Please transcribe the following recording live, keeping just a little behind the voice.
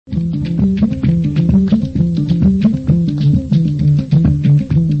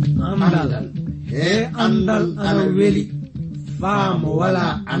andal ana weli faamo wala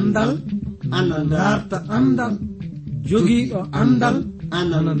andal ana darta andal jogiiɗo andal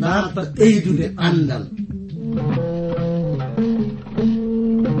ana darta ɓeydude andal.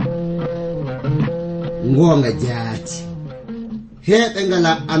 Ngoonga jaati heɓe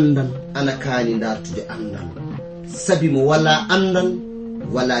ngala andal ana kaani dartude andal, sabi mo wala andal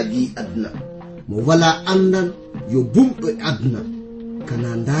wala bi adna, mo wala andal yo bumɗo adna. Kana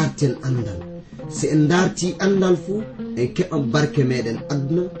darten andal, se en darti andal fu en keɓan barke meɗen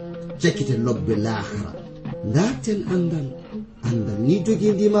adna, cakkite lobbe lahara. Darten andal, andal ni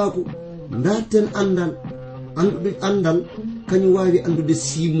jogii ndimako. Darten andal, andude andal kañum wawi andude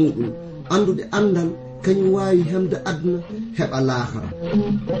simuɗum, andude andal kañum wawi hemde adna heɓa lahara.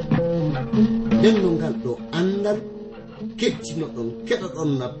 nden no ngal ɗo andal kettino ɗon keɗa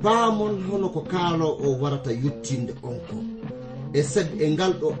ɗon na baamon hono ko kaalo o warata yuttinde on ko. E sabi e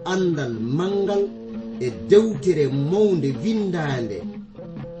ngal ɗo andal mangal e dewtere mawnde windande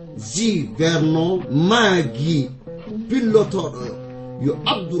J. Vernon Maagi pillotoɗo yo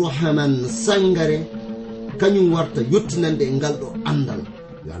Abdourahman Sangare kañum warta yottinande e ngal ɗo andal.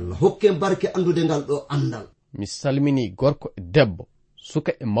 Yo Allah hokke barke andude ngal ɗo andal. Mi salmini gorko e debbo,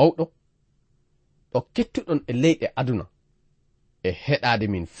 suka e mawɗo, ɗo kettuɗon e leyɗe aduna e heɗade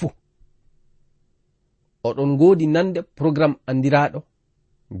min fuu. Oɗon ngoodi nande programme andiraɗo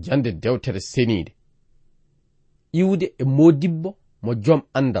jande dewtere senide, iwde e modibbo mo joom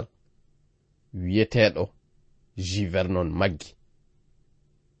andal wiyeteɗo J. Vernon Maggi.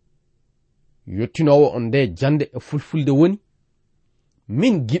 Yottinowo on nde jande e fulfulde woni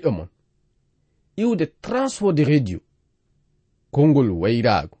min giɗo mon iwde transfo de radio kongol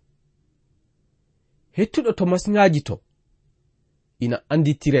wayraago. Hettuɗo to masiŋaaji to ina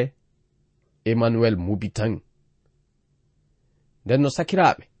anditire Emmanuel Mubitan. Nden no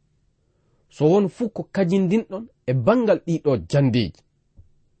sakiraaɓe, so won fuu ko kajindinɗon e bangal ɗiɗo jandeji,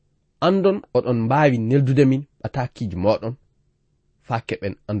 andon oɗon mbaawi neldude min ɓatakiiji moɗon faa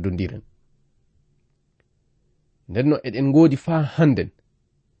keɓen andodiren. Nden no eɗen ngoodi faa hannden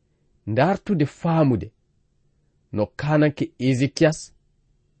ndartude faamude no kananke Ezekias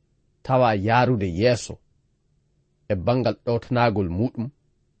tawa yaarude yeeso e bangal ɗowtanagol muɗum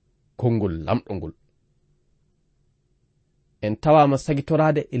kongol lamɗongol. En tawama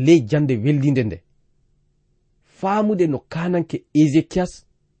sagitorade e ley jande weldinde nde faamude no kananke Ezekias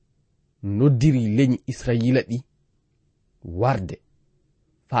noddiri leñi Israila ɗi warde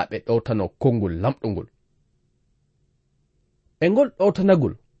faa ɓe ɗowtano kongol lamɗongol. E ngol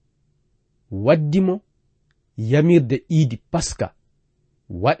ɗowtanagol waddimo yamirde iidi Paska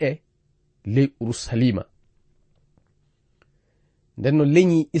waɗe ley Urusalima. Nden no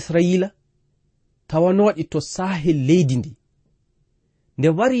leñi Israila tawanoɗi to sahel leydi ndi nde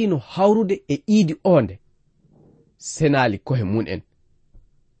warino hawrude e iidi onde senali kohe mun en.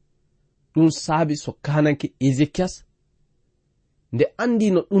 Ɗum saabi so kananke Ezekias nde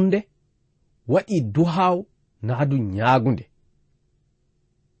andino ɗumde waɗi duhaw naadu ñaagunde.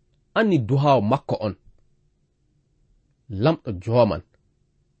 Anni duhaw makko on: lamɗo jooman,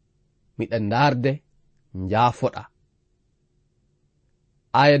 miɗa ndarde njaafoɗa.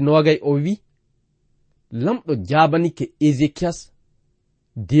 Aya nogay o wi lamɗo jabanike Ezekias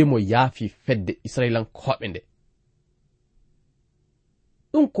demo yaafi fedde Israilankoɓe nde.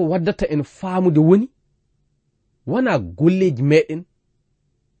 Ɗum ko waddata en faamude woni wana golleji meɗen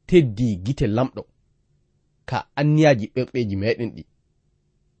teddi gite lamɗo ka anniyaji ɓerɓeji meɗen ɗi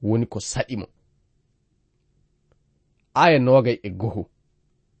woni ko saɗimo. Aya nogay e goho: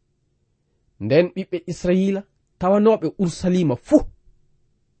 nden ɓiɓɓe Israila tawanoɓe Urusalima fuu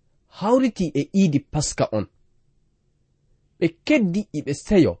hawriti e iidi Paska on. Ɓe keddi iɓe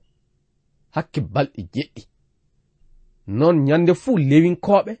seyo hakke balɗe jeɗɗi. Non nyande fuu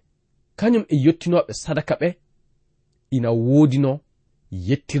lewinkoɓe kañum e yottinoɓe sadaka ɓe ina woodino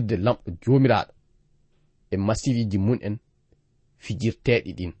yettirde lamɗo jomiraɗo e masiriji mun en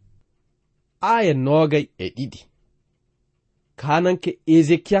fijirteɗi ɗin. Aya nogay e ɗiɗi: kananke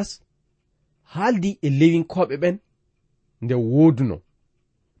Ezekias haaldi e lewinkoɓe ɓen nde wooduno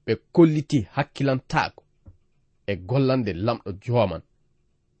ɓe kolliti hakkilantaako e gollande lamɗo jooman.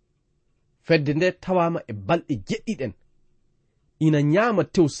 Fedde nde tawama e balɗe jeɗɗiɗen ina ñaama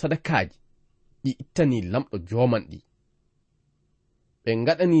tew sadakaji ɗi ittani lamɗo jooman ɗi. Ɓe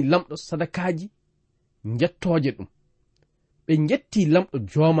ngaɗani lamɗo sadakaji jettoje ɗum. Ɓe jetti lamɗo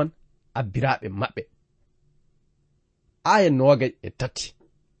jooman abbiraɓe maɓɓe. Aya nogay e tati: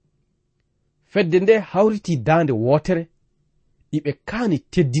 fedde nde hawriti dande wotere ɗiɓe kaani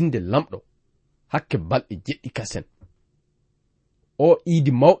teddinde lamɗo hakke balɗe jeɗɗi kasen. O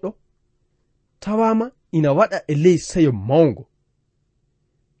iidi mawɗo tawama ina waɗa e ley seyo mawngo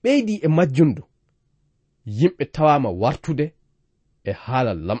ɓeydi e majjundu yimɓe tawama wartude e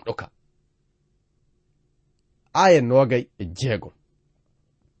haala lamɗo ka. aya 26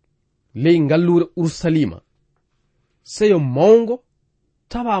 ley ngallure ursalima seyo mawngo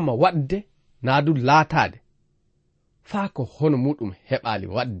tawama waɗde naadu laataade faa ko hono muɗum heɓaali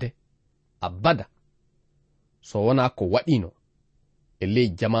waɗde abada so wona ko waɗino e ley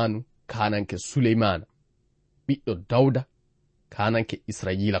jamanu kananke suleymana ɓiɗɗo dawda kananke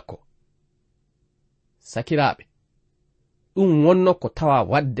israyila ko. sakiraaɓe, ɗum wonno ko tawa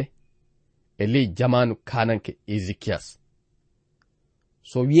waɗde e ley jamanu kananke ezekiyas.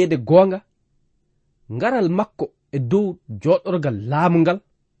 so wiyeede goonga ngaral makko e dow joɗorgal laamu ngal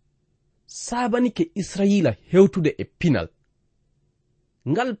sabanike israyila hewtude e pinal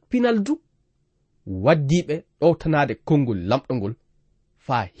ngal pinal du waddiɓe ɗowtanade konngol lamɗo ngol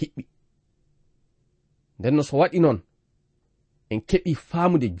faa hiɓɓi. ndenno so waɗi noon en keɓi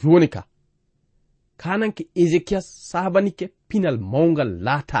faamude joni ka kananke ezekiyas sabanike pinal mawngal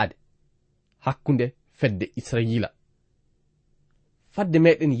laataade hakkunde fedde israyila. fadde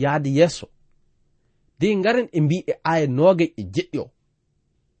meɗen yaade yeeso de ngaren e mbi e aya 27 o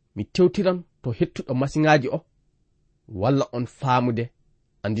mi tewtiran to hettuɗo masiŋaji o walla on faamude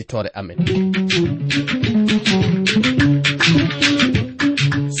anditore amen.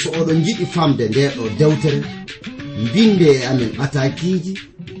 so oɗon jiɗi famde nde ɗo dewtere mbinde e amen ɓatakiji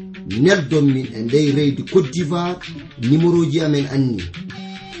neldon min e ndey reydi Côte d'Ivoire. numéroji amen anni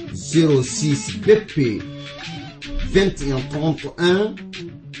 06 BP 2131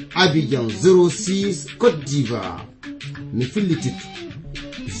 Abidjan 06 Côte d'Ivoire. mi fillititu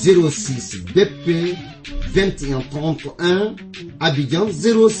 06 BP 2131 Abidjan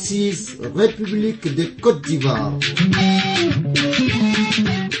 06 République de Côte d'Ivoire.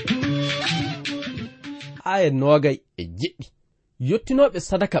 aya 27 yottinoɓe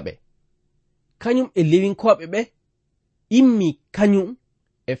sadaka ɓe kañum e lewinkoɓe ɓe immi kañum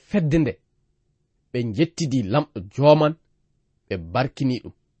e fedde nde ɓe jettidi lamɗo joman ɓe barkini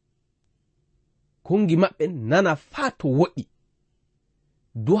ɗum. kongi maɓɓe nana faa to woɗɗi,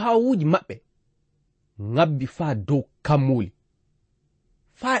 duhawuji maɓɓe ngabbi faa dow kammuli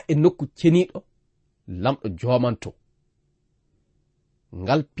faa e nokku ceniɗo lamɗo joman to.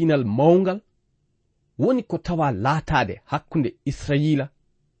 ngal pinal mawngal woni ko tawa laataade hakkunde israyila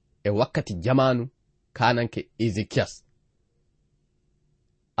e wakkati jamanu kananke ezekiyas.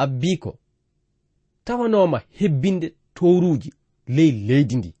 abbiko tawanoma hebbinde toruji ley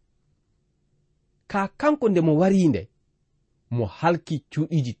leydi ndi ka kanko nde mo warinde mo halki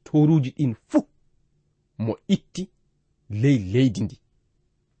cuuɗiji toruji ɗin fuu mo itti ley leydi ndi.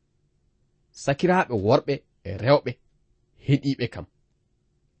 sakiraaɓe worɓe e rewɓe heɗiɓe kam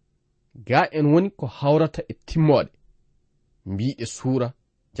ga en woni ko hawrata e timmoɗe mbiɗe suura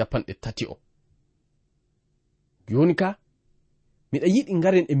 30 o. joni ka miɗa yiɗi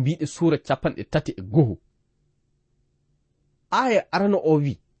ngaren e mbiɗe suura 31 aya arano o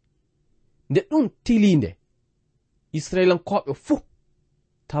wi nde ɗum tilinde israelankoɓe fuu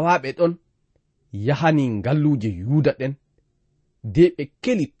tawaɓe ɗon yahani ngalluje yuuda ɗen de ɓe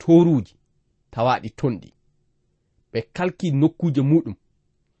keli toruji tawaɗi tonɗi ɓe kalki nokkuje muɗum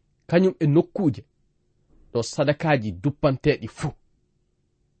kañum e nokkuje ɗo sadakaji duppanteɗi fuu.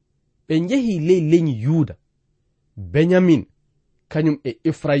 ɓe njehi ley leñi yuuda, benyamin kañum e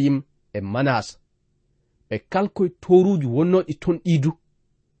efrayim e manasa ɓe kalkoy toruji wonnoɗi ton ɗidu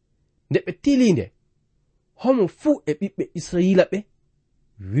nde ɓe tilinde homo fuu e ɓiɓɓe israyila ɓe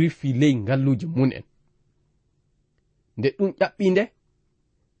wirfi ley ngalluje mun en. nde ɗum ƴaɓɓinde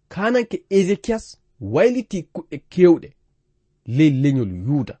kananke ezekiyas wayliti kuɗɗe kewɗe ley leñol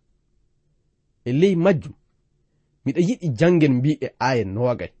yuuda. e ley majjum miɗa yiɗi jangen mbiɗe aya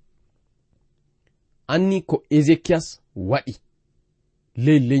 20 anni ko ezekiyas waɗi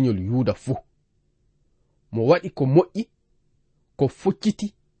ley leñol yuuda fuu. mo waɗi ko moƴƴi, ko focciti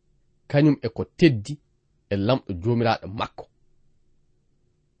kañum e ko teddi e lamɗo jomiraɗo makko.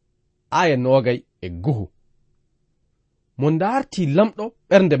 aya 21 mo darti lamɗo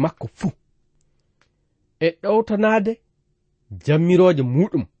ɓernde makko fuu e ɗowtanade jammiroje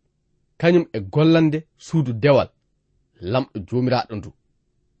muɗum kañum e gollande suudu dewal lamɗo jomiraɗo ndu.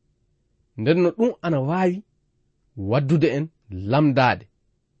 ndenno ɗum ana wawi waddude en lamdade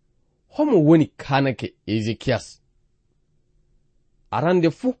homo woni kananke ezekiyas. arande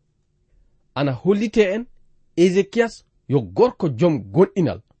fuu ana hollite en ezekiyas yo gorko joom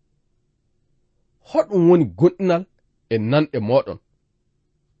gonɗinal. hoɗum woni gonɗinal e nanɗe moɗon?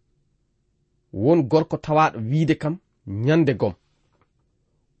 won gorko tawaɗo wiide kam nyande gom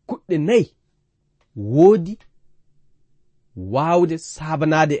kuɗɗe 4 woodi waawde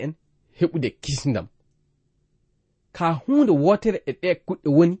sabanade en heɓude kisndam. Ka hunde wotere e ɗe kuɗɗe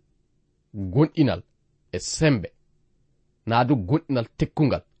woni gonɗinal e sembe naa du gonɗinal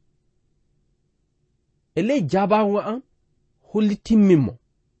tekkungal. E ley jabawo an hollitinminmo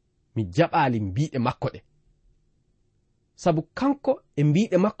mi jaɓaali mbiɗe makko ɗe, sabu kanko e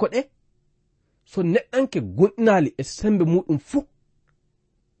mbiɗe makko ɗe so neɗɗanke gonɗinali e sembe muɗum fuu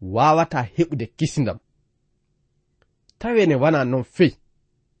wawata heɓude kisndam. Tawene wana non fey,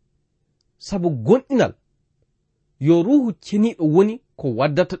 sabu gonɗinal yo ruhu ceniɗo woni ko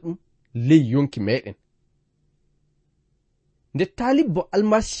waddata ɗum ley yonki meɗen. Nde talibbo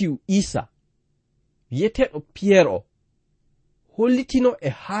almasihu Isa wiyeteɗo Pierre o hollitino e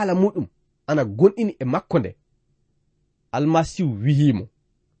haala muɗum ana gonɗini e makko nde, almasihu wihimo,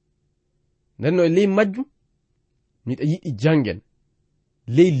 ndenno e ley majjum miɗa yiɗi jangen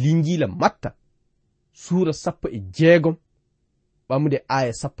ley linjila Matta suura 16 ɓamude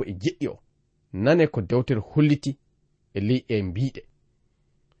aya 17 o. Nane ko dewtere holliti e ley e mbiɗe.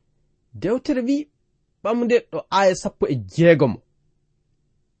 Dewtere wi ɓamude ɗo aya 16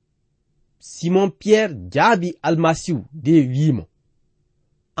 Simon Pierre jaabi almasihu de wiimo,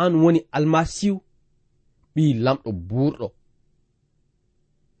 an woni almasihu ɓi lamɗo burɗo.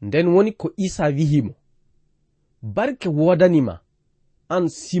 Nden woni ko Isa wihimo, barke wodanima an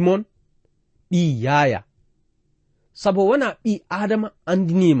Simon ɓi Yaya, sabu wona ɓi Adama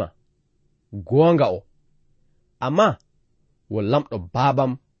andinima goonga o, amma wo lamɗo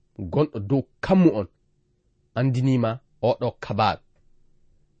babam gonɗo dow kammu on andinima oɗo kabaru.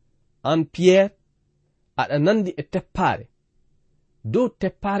 An Pierre aɗa nandi e teppare, dow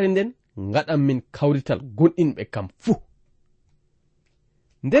teppare nden ngaɗan min kawrital gonɗinɓe kam fuu.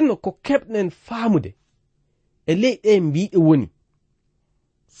 Ndenno ko keɓɗen faamude e ley ɗe mbiɗe woni,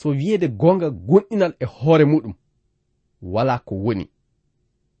 so wiyeede gonga gonɗinal e hoore muɗum wala ko woni.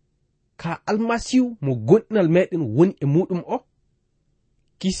 Ka almasihu mo gonɗinal meɗen woni e muɗum o,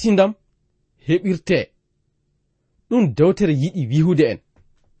 kisindam heɓirte. Ɗum dewtere yiɗi wihude en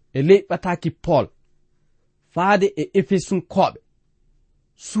e ley ɓataki Paul faade e Efesunkoɓe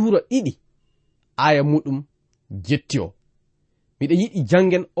suura 2 aya muɗum 7. Miɗa yiɗi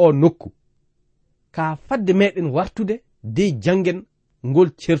jangen o nokku ka fadde meɗen wartude de jangen ngol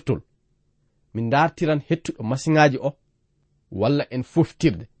certol. Min dartiran hettuɗo masiŋaji o walla en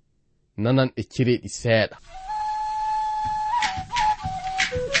foftirde nanan e cireɗi seeɗa.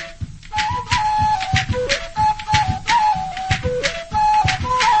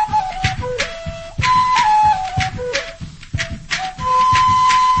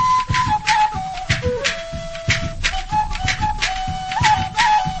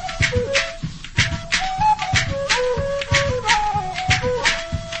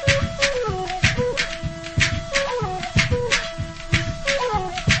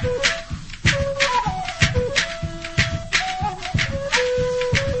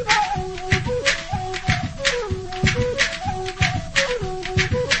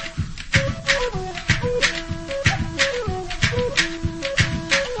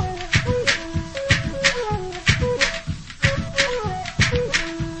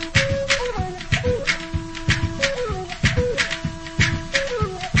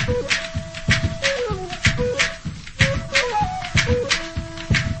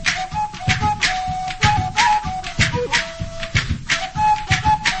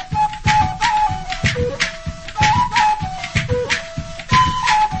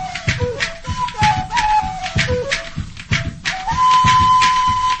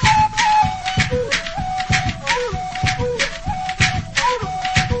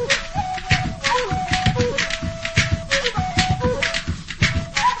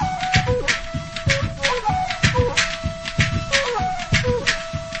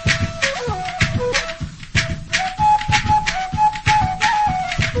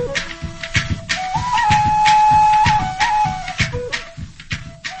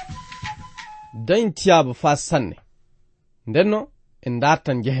 dañ tiyaba fa sanne. Ndenno en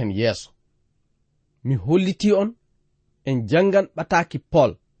dartan jehen yeso. Mi holliti on en jangan bataki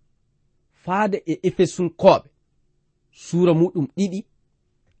Paul faade e Efesunkoɓe sura muɗum 2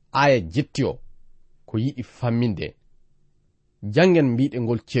 aya 7 ko yiɗi famminde. Jangen mbiɗe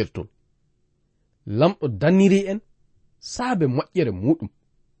ngol certol. Lamɗo danniri en saabe moƴƴere muɗum.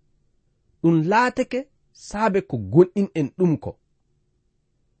 Ɗum laatake saabe ko gonɗin en ɗum ko.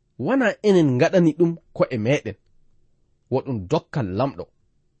 Wana enen ngaɗani ɗum ko e meɗen, woɗum dokkal lamɗo.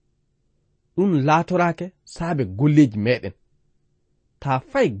 Ɗum laatorake saabe golleji meɗen, ta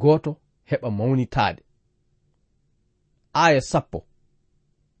fay goto heɓa mawnitaade. Aya 10.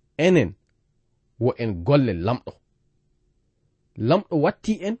 Enen wo en golle lamɗo. Lamɗo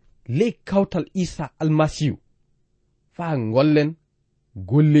watti en ley kawtal Isa almasihu faa gollen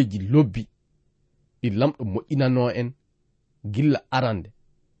golleji lobbi ɗi lamɗo moƴƴinano en gilla arande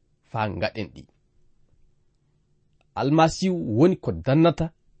faa gaɗen ɗi. Almasihu woni ko dannata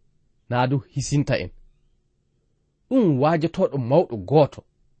naa du hisinta en. ɗum waajotoɗo mawɗo gooto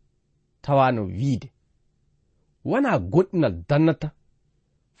tawano wiide wana gonɗinal dannata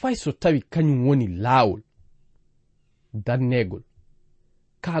fay so tawi kañum woni laawol dannegol.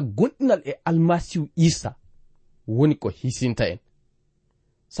 Ka gonɗinal e almasihu Isa woni ko hisinta en,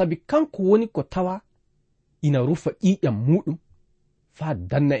 sabi kanko woni ko tawa ina rufa ƴiƴam muɗum faa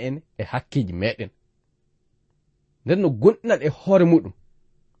danna en e hakkeji meɗen. nden no gonɗinal e hoore muɗum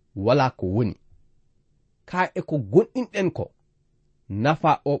wala ko woni, ka e ko gonɗinɗen ko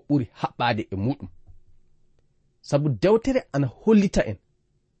nafa o ɓuri haɓɓade e muɗum. Sabu dewtere ana hollita en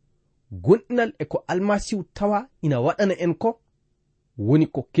gonɗinal e ko almasihu tawa ina waɗana en ko woni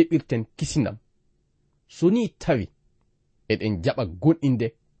ko keɓirten kisindam so ni tawi eɗen jaɓa gonɗinde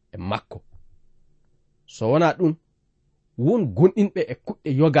e makko. So wona ɗum won gonɗinɓe e kuɗɗe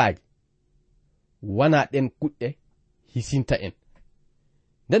yogaji wana ɗen kuɗɗe hisinta en.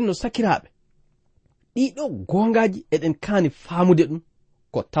 nden no sakiraɓe ɗiɗo gongaji eɗen kaani faamude ɗum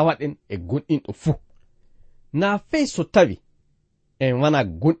ko tawaɗen e gonɗinɗo fuu, na fey so tawi en wana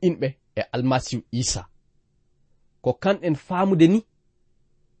gonɗinɓe e almasihu Isa. Ko kanɗen faamude ni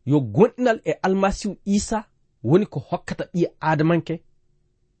yo gonɗinal e almasihu Isa woni ko hokkata ɓiye adamanke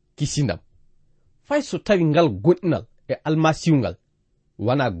kisindam, fay so tawi ngal gonɗinal e almasihu ngal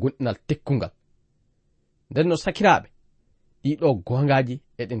wana gonɗinal tekkungal. nden no sakiraɓe ɗiɗo gongaji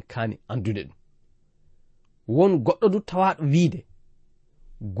eɗen kaani andude ɗum. won goɗɗo du tawaɗo wiide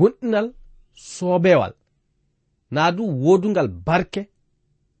gonɗinal soobewal naa du wodungal barke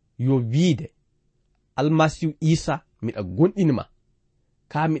yo wiide almasihu Isa miɗa gonɗinima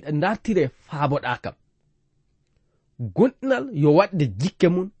ka miɗa dartire faaboɗa kam. gonɗinal yo waɗde jikke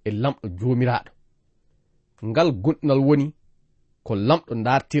mum e lamɗo jomiraɗo. ngal gonɗinal woni ko lamɗo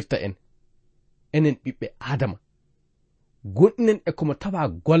dartirta en enen ɓiɓɓe adama. gonɗinen e komo tawa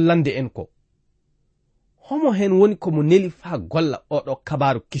gollande en ko. homo hen woni komo neli faa golla oɗo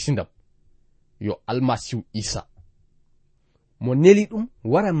kabaru kisindam yo almasihu Isa. mo neli ɗum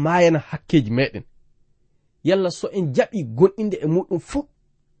wara mayana hakkeji meɗen, yalla so en jaɓi gonɗinde e muɗum fuu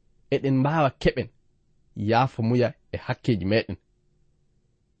eɗen mbawa keɓen yaafo muya e hakkeji meɗen.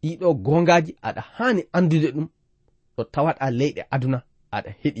 ɗiɗo gongaji aɗa hani andude ɗum ɗo tawaɗa leyɗe aduna aɗa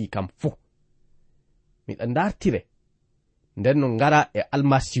heɗi kam fuu. miɗa dartire nden no ngara e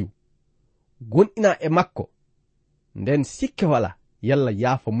almasihu gonɗina e makko, nden sikke wala yalla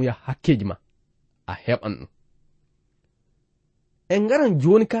yaafo muya hakkeji ma a heɓan ɗum. en ngaran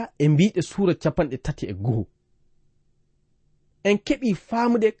joni ka e mbiɗe suura 39. en keɓi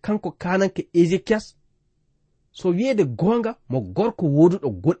faamude kanko kananke Ezekias so wiyeede gonga mo gorko woduɗo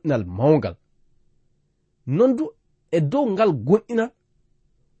gonɗinal mawngal. non du e dow ngal gonɗinal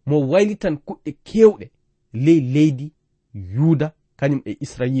mo waylitan kuɗɗe kewɗe ley leydi Yuda kañum e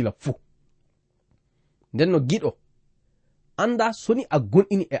Israila fuu. nden no giɗo anda soni a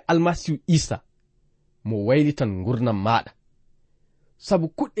gonɗini e almasihu Isa mo waylitan gurnam maɗa, sabu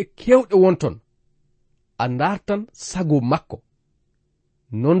kuɗɗe kewɗe wonton a dartan sago makko.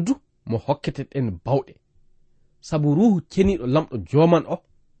 non du mo hokketeɗen bawɗe, sabu ruhu ceniɗo lamɗo joman o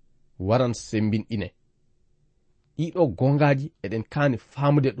waran sembinɗine. ɗiɗo gongaji eɗen kaani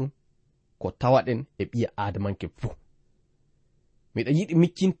faamude ɗum ko tawaɗen e ɓiye adamanke fuu. miɗa yiɗi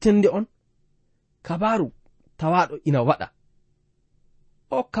miccintende on kabaru tawaɗo ina waɗa.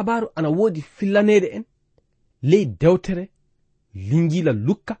 o kabaru ana woodi fillanede en ley dewtere Linjila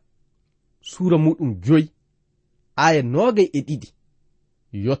Lukka suura muɗum 5 aya 22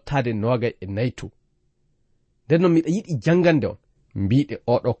 yottade 24. nden no miɗa yiɗi jangande on mbiɗe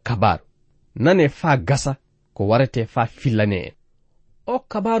oɗo kabaru nane faa gasa ko warete faa fillane en. o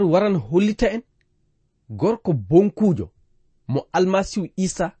kabaru waran hollita en gorko bonkujo mo almasihu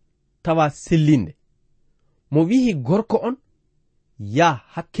Isa tawa sellinde, mo wihi gorko on ya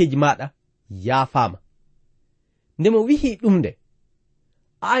hakkeji maɗa yaafama. nde mo wihi ɗum nde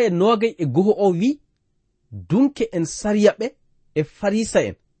aya 21 o wi dunke en sariya ɓe e farisa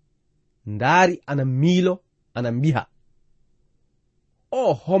en ndaari ana miilo ana mbiha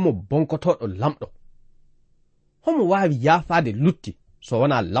o homo bonkotoɗo lamɗo, homo wawi yaafade lutti so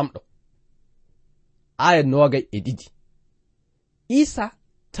wona lamɗo. aya 22 Isa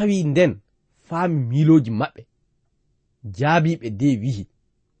tawi nden faami miiloji maɓɓe, jaabiɓe de wihi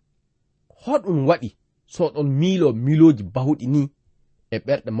hoɗum waɗi so ɗon miilo miiloji bahuɗi ni e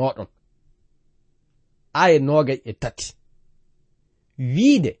ɓerɗe moɗon. aya 23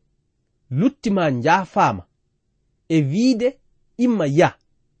 wiide luttima jaafama e wiide imma ya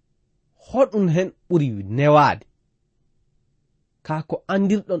hoɗum hen ɓuri newade ka ko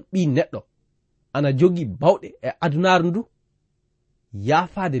andirɗon ɓi neɗɗo ana jogi bawɗe e adunaru ndu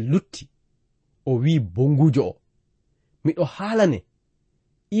yaafade lutti o wi bongujo o miɗo haalane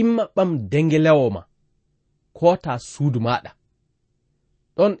imma ɓam dengelewo ma kota suudu maɗa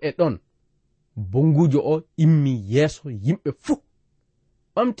ɗon e ɗon bongujo o immi yeeso yimɓe fuu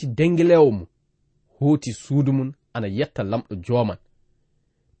ɓamti dengelewo mum hooti suudu mum ana yetta lamɗo joman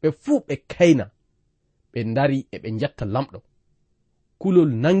ɓe fuu ɓe kayna ɓe ndari e ɓe jetta lamɗo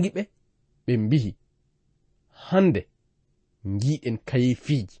kulol nangi ɓe ɓe mbihi hande jiiɗen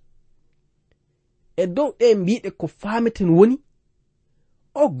kayefiiji e dow ɗe mbiɗe ko faameten woni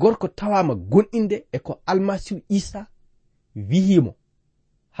o gorko tawama gonɗinde e ko almasihu isa wihimo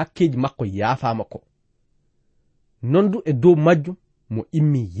hakkeji makko yaafama ko nondu e dow majjum mo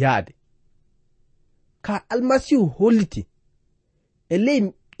immi yaade ka almasihu holliti e ley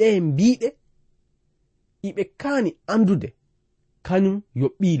ɗe mbiɗe iɓe kaani andude kañum yo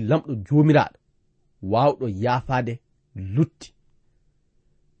ɓi lamɗo jomiraɗo wawɗo yaafade lutti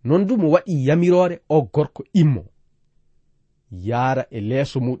non du mo waɗi yamirore o gorko immo yaara e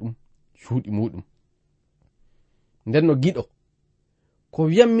leeso muɗum cuuɗi muɗum nden no giɗo ko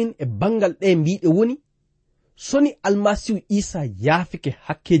wiyammin e bangal ɗe mbiɗe woni soni almasihu isa yaafike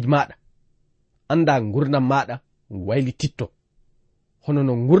hakkeji maɗa anda gurnam maɗa waylititto hono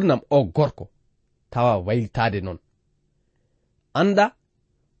no gurnam o gorko tawa waylitade non anda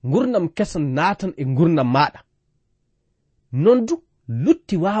gurnam kesan natan e gurnam maɗa non du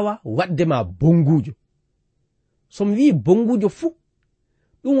lutti wawa waddema bongujo somi wi bongujo fuu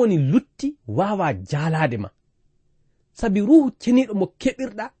ɗum woni lutti wawa jaalade ma sabi ruhu ceniɗo mo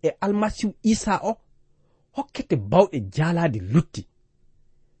keɓirɗa e almasihu isa o hokkete bawɗe jaalade lutti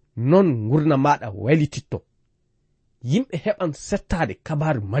non gurna maɗa waylititto yimɓe heɓan settade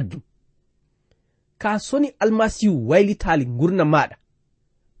kabaru majjum ka soni almasihu waylitali gurna maɗa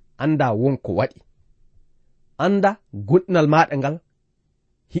anda wonko waɗi anda gonɗinal maɗa ngal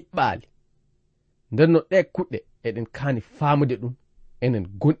hiɓɓali nden no ɗe kuɗɗe eɗen kaani faamude ɗum enen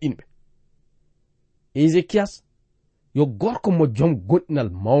gonɗinɓe Ezekias yo gorko mo jom gonɗinal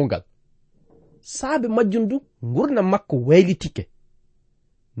mawngal saabe majjum du gurna makko waylitike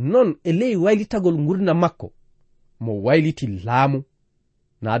non e ley waylitagol gurna makko mo wayliti laamu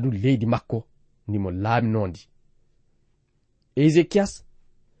naa du leydi makko ni mo laaminondi Ezekias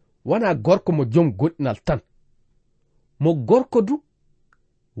wana gorko mo jom gonɗinal tan mo gorko du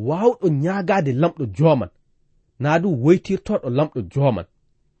wawɗo ñaagade lamɗo joman naa du woytirtoɗo lamɗo joman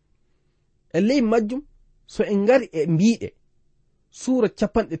e ley majjum so en ngari e mbiɗe suura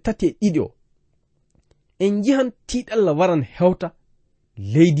 32 o en jihan tiiɗalla waran hewta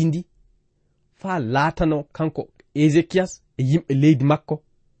leydi ndi faa laatano kanko Ezekias e yimɓe leydi makko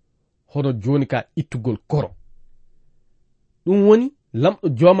hono joni ka ittugol koro ɗum woni lamɗo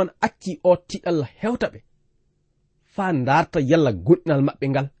joman acci o tiiɗalla hewta ɓe faa ndarta yalla goɗɗinal maɓɓe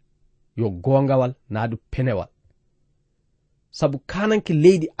ngal yo gongawal naadu penewal sabu kananke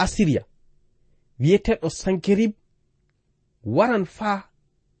leydi Assyria wiyeteɗo Sankerib waran faa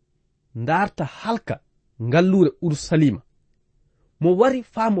ndarta halka ngallure Urusalima mo wari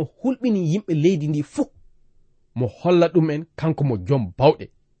faa mo hulɓini yimɓe leydi ndi fuu mo holla ɗumen kanko mo jom bawɗe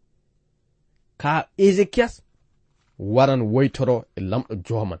ka Ezekias waran woytoro e lamɗo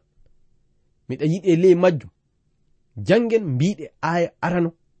joman miɗa yiɗi ley majjum jangen mbiɗe aya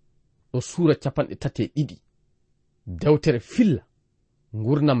arano ɗo suura 32 dewtere filla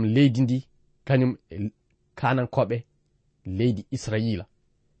gurnam leydi ndi kañum e kanankoɓe leydi Israila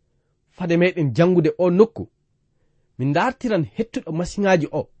fade meɗen jangude o nokku min dartiran hettuɗo masiŋaji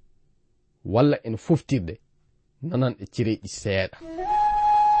o walla en foftirde nanan e cireji seeɗa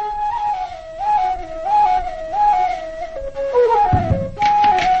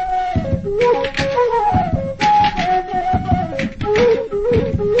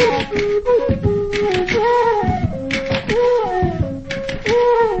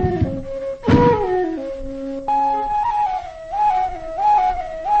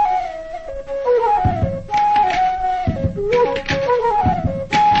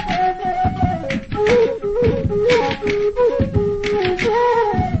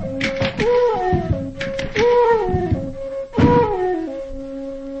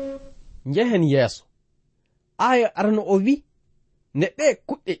njehen yeeso aya arano o wi ne ɓe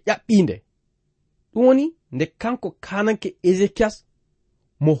kuɗɗe ƴaɓɓinde ɗum woni nde kanko kananke Ezekias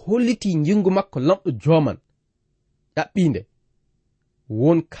mo holliti jingu makko lamɗo joman ƴaɓɓinde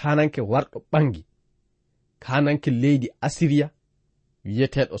won kananke warɗo ɓangi kananke leydi asiriya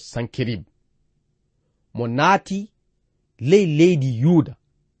wiyeteɗo sankerib, mo naati ley leydi yuda,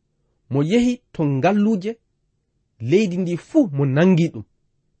 mo yehi to ngalluje leydi ndi fuu mo nangi ɗum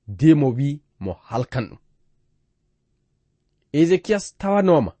de mo wi mo halkan ɗum. Ezekiyas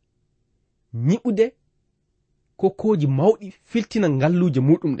tawanoma nyiɓude kokoji mawɗi filtina ngalluje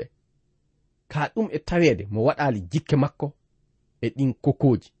muɗum ɗe, ka ɗum e tawede mo waɗali jikke makko e ɗin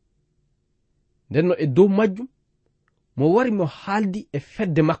kokoji. Ndenno e dow majjum mo wari mo haaldi e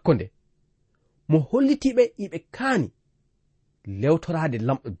fedde makko nde, mo hollitiɓe iɓe kaani lewtorade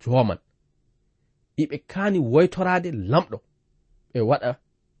lamɗo joman, iɓe kaani woytorade lamɗo ɓe waɗa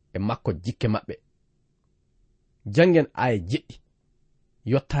e makko jikke maɓɓe. Jangen aya jeɗɗi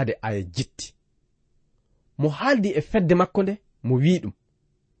yottade aya jetti. Mo haaldi e fedde makko nde mo wi ɗum,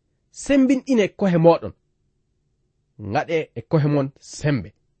 sembinɗine kohe moɗon, ngaɗe e kohe mon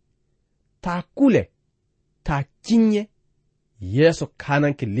sembe, ta kule ta cinye yeeso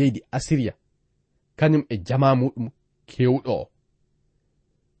kananke leydi asiriya kañum e jama muɗum kewɗo o.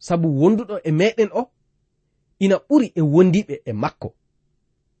 Sabu wonduɗo e meɗen o ina ɓuri e wondiɓe e makko.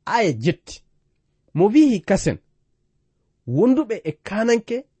 Aya jetti mo wihi kasen, wonduɓe e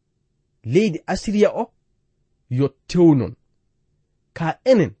kananke leydi asiriya o yo tewnon, ka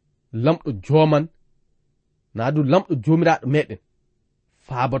enen lamɗo joman naadu lamɗo jomiraɗo meɗen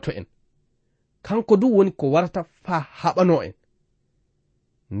faabato en, kanko du woni ko warata fa haɓano en.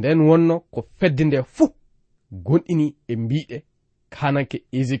 Nden wonno ko fedde nde fuu gonɗini e mbiɗe kananke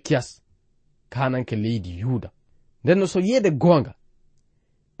Ezekiyas, kananke leydi yuda. Ndenno so yede gonga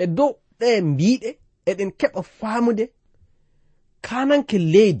e dow ɗe mbiɗe eɗen keɓa faamude kananke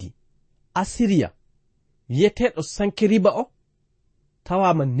leydi asiriya wiyeteɗo sankeriba o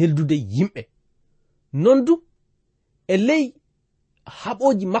tawama neldude yimɓe. Non du e ley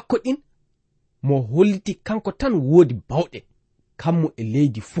haɓoji makko ɗin mo holliti kanko tan woodi bawɗe kammu e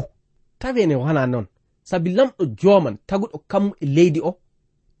leydi fuu. Tawene wana non, sabi lamɗo joman taguɗo kammu e leydi o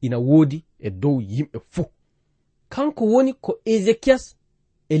ina woodi e dow yimɓe fuu. Kanko woni ko Ezekiyas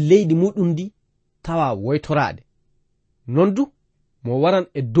e leydi muɗum ndi tawa woytorade. Non du mo waran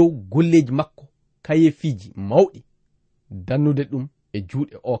e dow golleji makko kayefiji mawɗi dannude ɗum e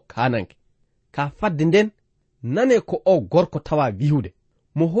juuɗe o kananke. Ka fadde nden nane ko o gorko tawa wihude.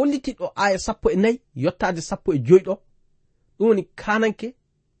 Mo holliti ɗo aya 14 yottade 15 ɗo, ɗum woni kananke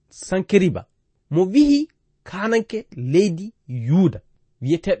sankeriba mo wihi kananke leydi yuda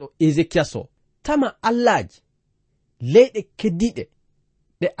wiyeteɗo Ezekiyas o, tama allaji leyɗe keddiɗe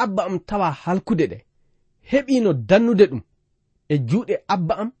ɗe abba am tawa halkude ɗe heɓino dannude ɗum e juuɗe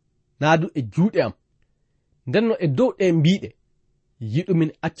abba am naadu e juuɗe am. Ndenno e dow ɗe mbiɗe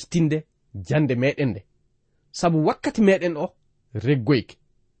yiɗumin accitinde jande meɗen nde, sabu wakkati meɗen o reggoyke.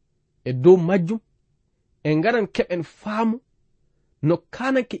 E dow majjum en garan keɓen faamu no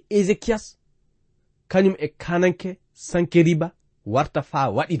kananke Ezekiyas kañum e kananke sankeriba warta faa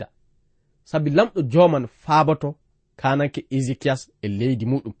waɗida, sabi lamɗo joman faabato kananke Ezekiyas e leydi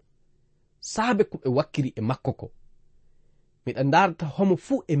muɗum. Saabe ko ɓe wakkiri e makko ko, miɗa darata homo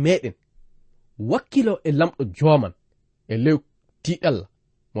fuu e meɗen wakkilo e lamɗo joman e lew tiɗalla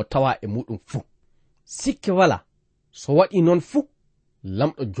mo tawa e muɗum fuu. Sikke wala so waɗi non fuu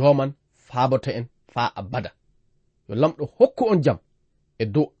lamɗo joman faabato en faa abada. Yo lamɗo hokku on jam e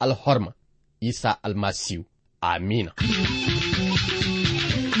dow alhorma Isa almasihu. Amina.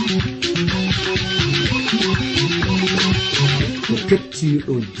 ko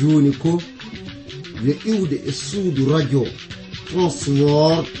kettiniɗo joni ko yo iwde e suudu radio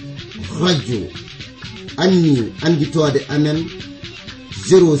Transworld radio anni anditode amen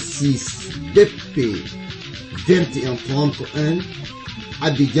 06 BP 2131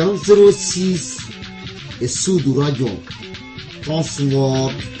 Abidjan 06 e suudu radio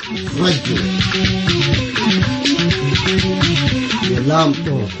Transworld radio. Yo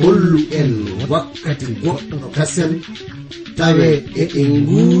lamɗo hollu en wakkati goɗɗo kasen tawe eɗen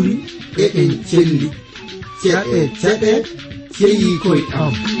nguuri eɗen celli ceɗe ceyi koye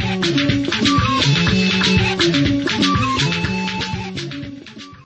am.